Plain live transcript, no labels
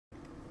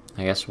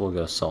I guess we'll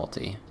go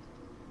salty.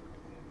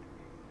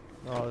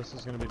 Oh, this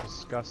is gonna be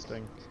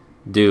disgusting.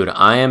 Dude,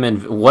 I am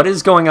in... What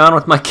is going on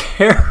with my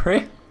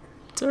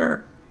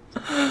character?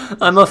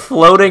 I'm a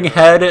floating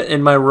head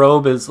and my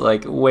robe is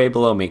like way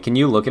below me. Can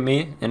you look at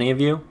me, any of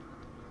you?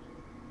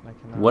 I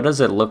cannot. What does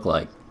it look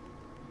like?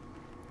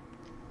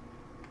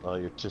 Oh,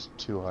 you're just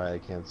too high, I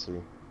can't see.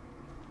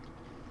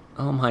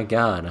 Oh my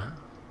god.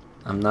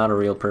 I'm not a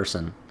real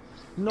person.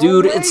 No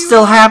Dude, way, it's you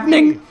still hit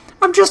happening! me!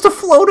 I'm just a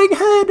floating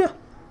head!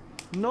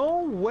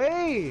 No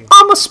way!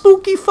 I'm a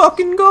spooky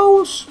fucking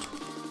ghost!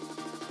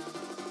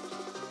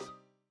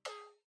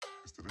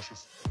 It's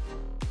delicious.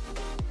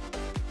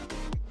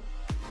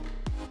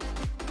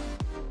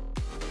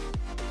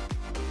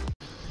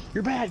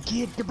 You're bad,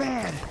 kid. You're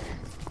bad.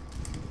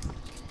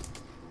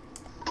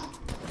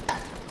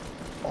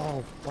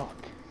 Oh fuck.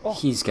 Oh.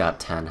 He's got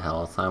 10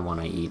 health. I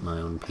want to eat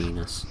my own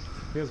penis.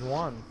 He has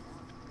 1.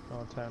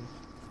 Oh, 10.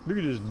 Look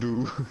at this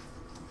dude.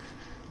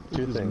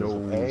 Two His things.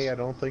 nose. A, I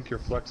don't think you're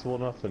flexible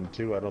enough, and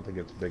 2, I don't think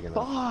it's big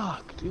enough.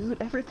 Fuck, dude.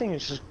 Everything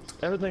is just...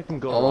 Everything can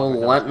go Oh,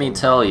 wrong. let me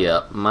tell you,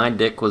 my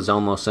dick was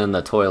almost in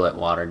the toilet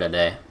water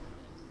today.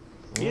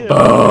 Yeah.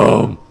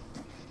 Boom!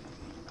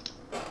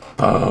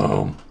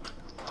 Boom!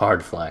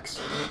 Hard flex.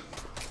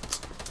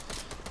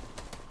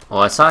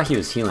 Well, I saw he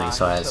was healing,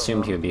 so I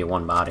assumed he would be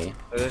one body.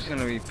 There's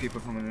gonna be people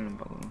coming in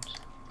balloons.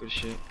 Good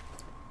shit.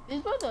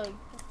 These were the...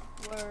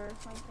 were...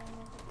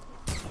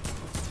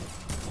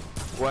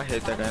 What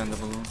hit that guy in the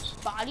balloons?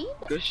 body?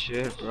 Good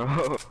shit,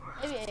 bro.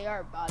 Maybe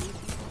AR body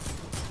people.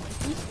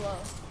 Like, he's slow.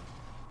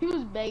 He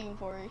was begging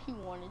for it. He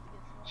wanted to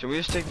get Should we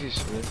just take these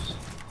swifts?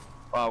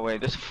 Oh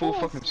wait, this full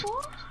fucking.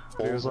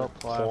 Pulls up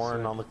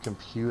porn on the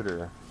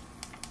computer.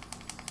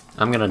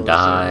 I'm gonna No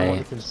die.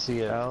 one can see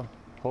it.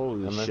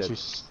 Holy And then shit. she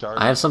starts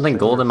I have something finger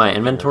gold in my fucking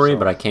inventory,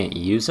 but I herself. can't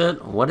use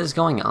it? What is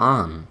going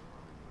on?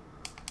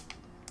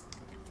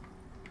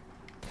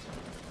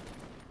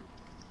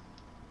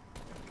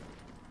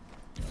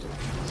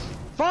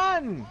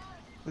 Fun!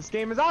 This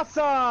game is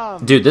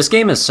awesome! Dude, this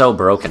game is so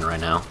broken right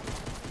now.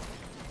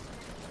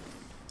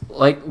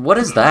 Like, what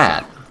is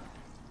that?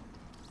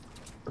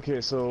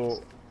 Okay,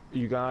 so...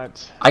 You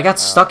got... I got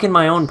stuck in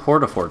my own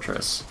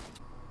Porta-Fortress.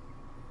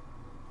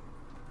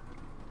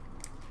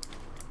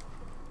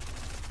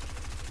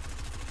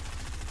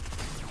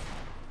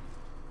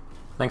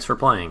 Thanks for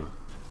playing.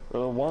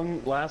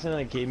 one last thing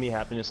that gave me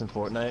happiness in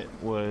Fortnite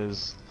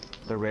was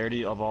the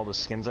rarity of all the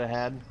skins I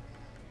had.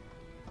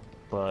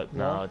 But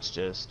now it's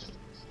just...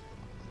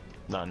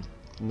 none.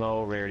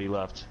 No rarity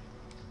left.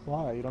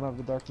 Why? You don't have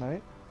the Dark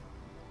Knight?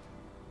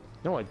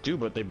 No, I do,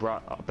 but they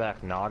brought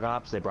back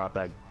Nogops, they brought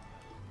back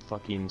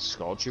fucking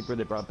Skull Trooper,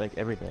 they brought back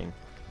everything.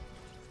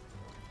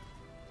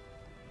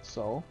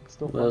 So? It's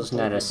still Will's fun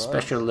to not play a with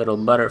special little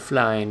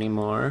butterfly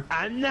anymore.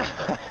 I'm not!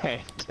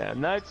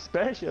 I'm not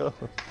special.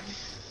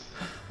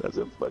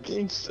 That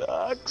fucking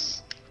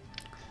sucks.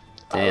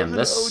 Damn, I was an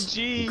this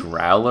OG.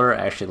 growler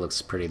actually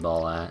looks pretty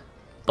ball ass.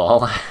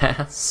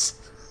 bugs.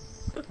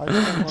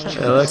 It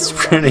looks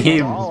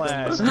pretty. Ball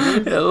ass,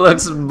 dude. It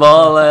looks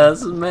ball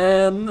ass,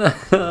 man.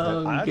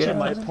 Oh, I actually God.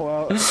 might pull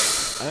out.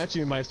 I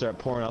actually might start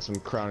pouring out some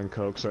Crown and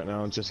Cokes right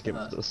now and just get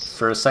this.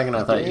 For a second,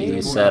 I thought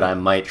you said I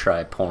might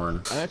try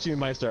porn. I actually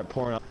might start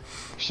pouring out.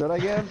 Should I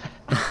get?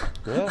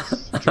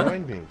 Yes,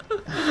 join me.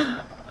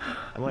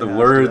 The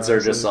words are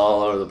just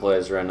all over the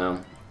place right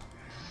now.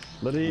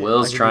 Literally,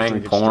 Will's I can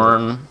trying just, like,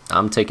 porn.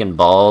 I'm taking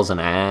balls and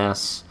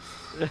ass.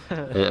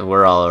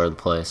 We're all over the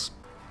place.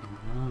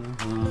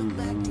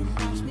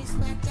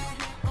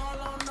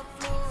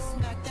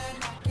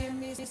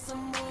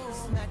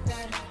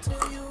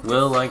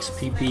 Will likes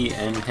pee-pee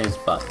in his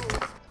butt.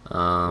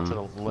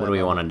 What do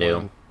we want to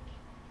do?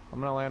 I'm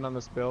gonna land on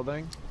this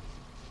building.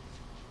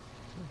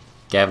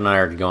 Gavin and I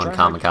are going Try and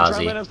land on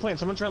kamikaze. this plane.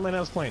 Someone try and land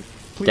on this plane.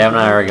 Please, Gavin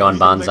and I are going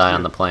please land next bonsai to on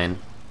you. the plane.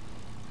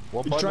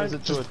 What Try button is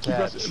and it to just keep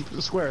attach?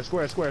 us- Square,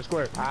 square, square,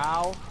 square.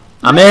 Ow.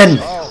 I'm in!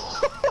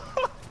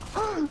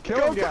 Kill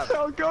him,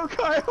 Gavin. Go,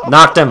 Kyle.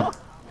 Knocked him!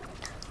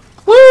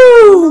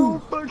 Woo!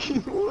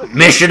 Fucking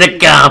Mission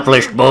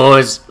accomplished,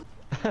 boys!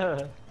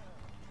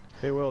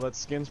 Hey, Will, that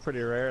skin's pretty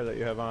rare that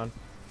you have on.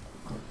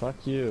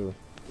 Fuck you.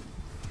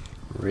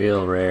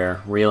 Real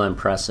rare, real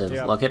impressive.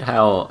 Yeah. Look at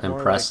how More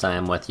impressed I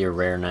am with your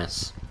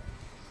rareness.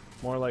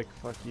 More like,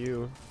 fuck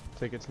you.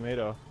 Take a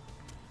tomato.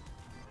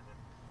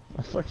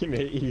 I fucking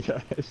hate you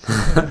guys.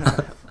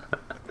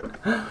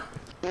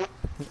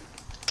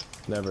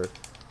 Never.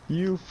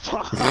 You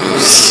fuck.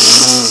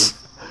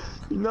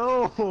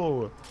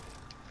 No!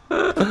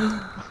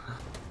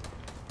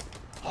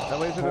 That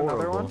leaves it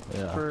another one? Horrible,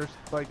 yeah. For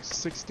like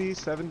 60,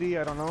 70,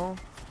 I don't know.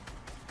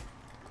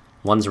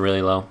 One's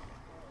really low.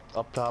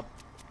 Up top,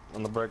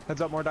 on the brick.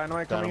 Heads up, more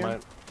dynamite coming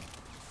Dynamite.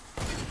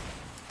 in.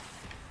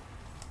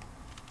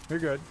 You're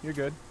good, you're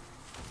good.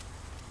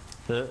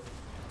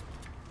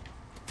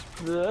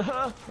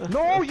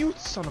 No, you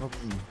son of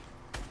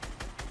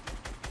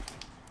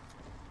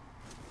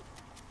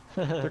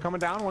a... They're coming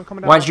down, one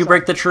coming down. Why'd you outside.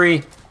 break the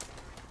tree?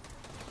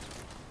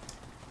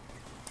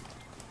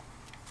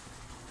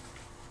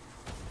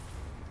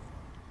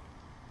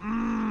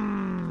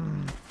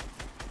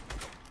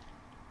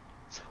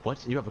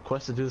 What? You have a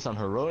quest to do this on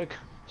heroic?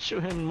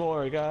 Shoot him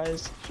more,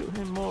 guys. Shoot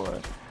him more.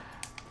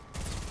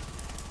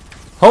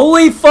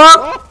 Holy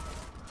fuck!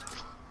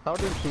 How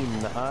did he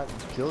not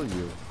kill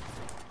you?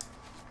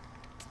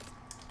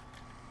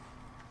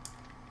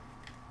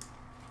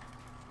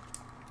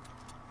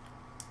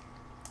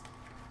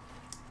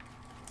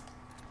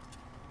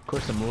 Of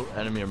course, the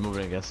enemy are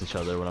moving against each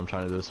other when I'm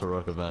trying to do this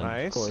heroic event.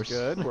 Nice. Of course.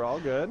 Good. We're all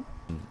good.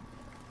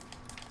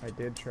 I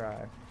did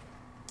try.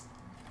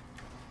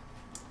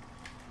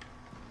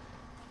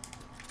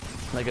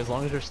 Like, as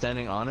long as you're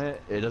standing on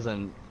it, it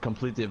doesn't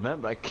complete the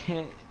event, but I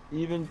can't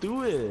even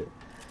do it.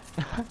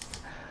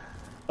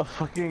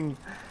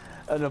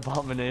 An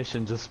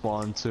abomination just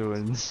spawned too,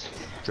 and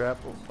trap.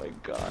 Oh my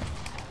god.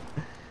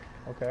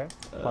 Okay.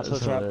 Watch That's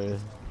the trap.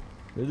 hilarious.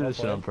 They do this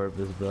shit on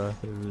purpose, bro.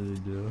 They really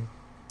do.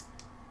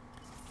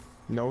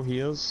 No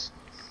heals.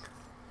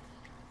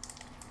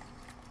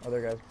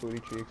 Other guy's booty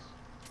cheeks.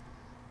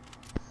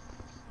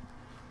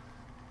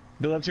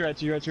 Bill, up to your right,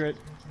 to your right, to your right.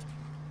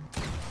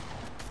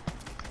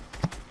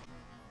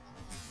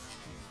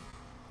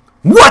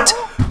 What?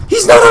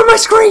 He's not on my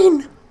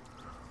screen!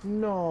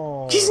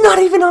 No. He's not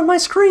even on my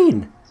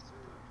screen!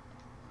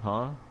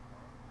 Huh?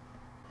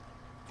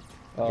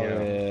 Oh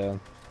Yeah. yeah.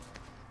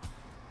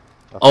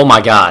 Oh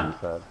my god.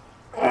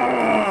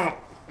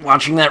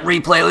 Watching that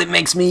replay, it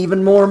makes me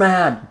even more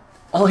mad.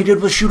 All he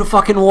did was shoot a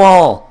fucking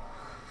wall.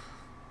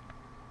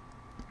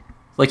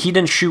 Like, he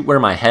didn't shoot where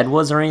my head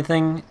was or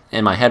anything,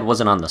 and my head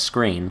wasn't on the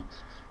screen,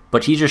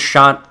 but he just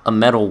shot a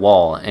metal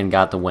wall and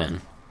got the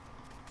win.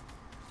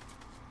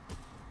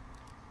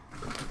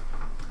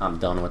 I'm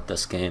done with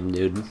this game,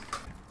 dude.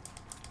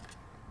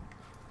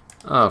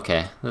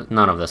 Okay,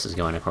 none of this is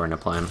going according to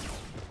plan.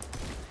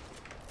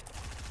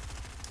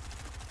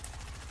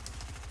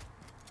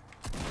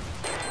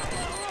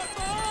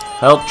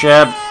 Help,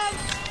 Chad.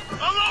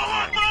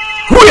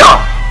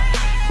 Hoo-yah!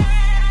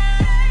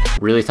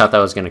 Really thought that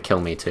was gonna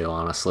kill me too,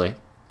 honestly.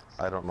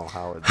 I don't know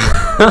how it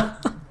did.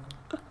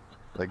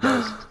 The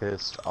guy's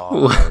pissed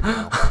off right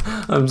now.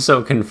 I'm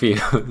so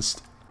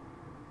confused.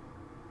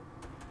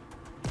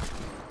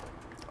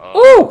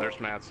 Oh, Ooh! there's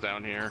mats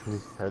down here. He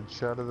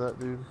headshotted that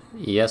dude.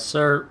 Yes,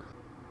 sir.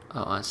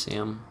 Oh, I see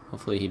him.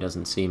 Hopefully he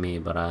doesn't see me,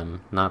 but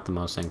I'm not the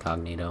most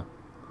incognito.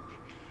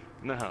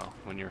 No,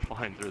 when you're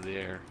flying through the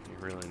air,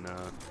 you're really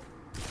not.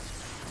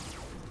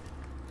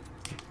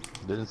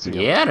 Didn't see him.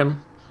 You had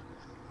him.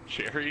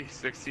 Cherry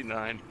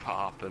 69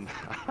 popping.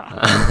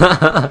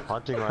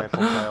 Hunting rifle,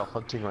 Kyle.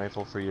 Hunting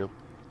rifle for you.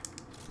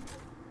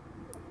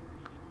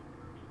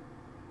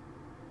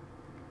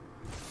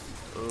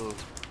 Ooh.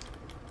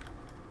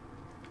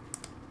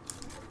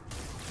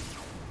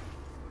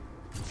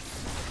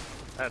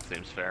 That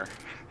seems fair.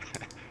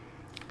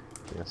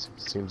 Yes,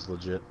 seems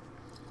legit.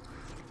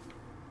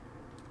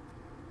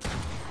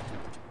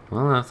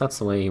 Well, if that's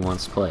the way he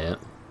wants to play it.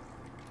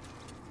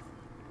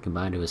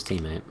 Goodbye to his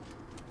teammate.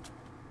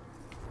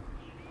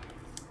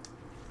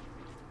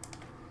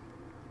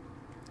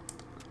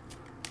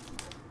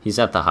 He's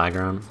at the high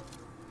ground.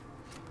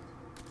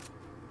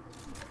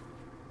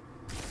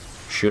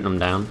 Shooting him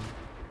down.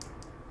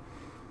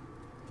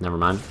 Never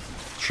mind.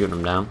 Shooting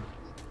him down.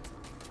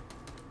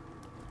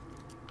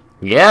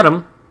 Get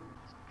him!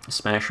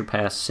 Smasher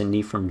past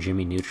Cindy from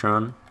Jimmy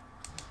Neutron.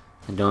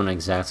 I don't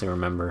exactly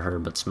remember her,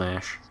 but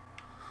smash.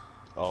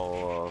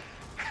 Oh,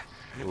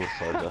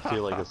 I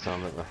feel like it's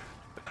something.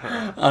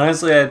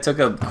 Honestly, I took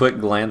a quick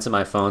glance at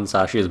my phone,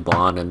 saw she was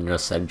blonde, and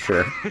just said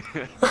sure.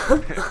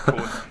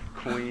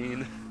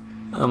 Queen.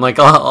 I'm like,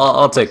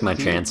 I'll take my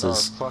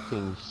chances.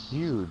 Fucking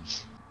huge.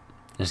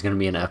 There's gonna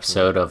be an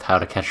episode of How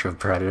to Catch a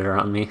Predator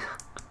on me.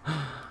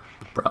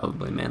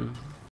 Probably, man.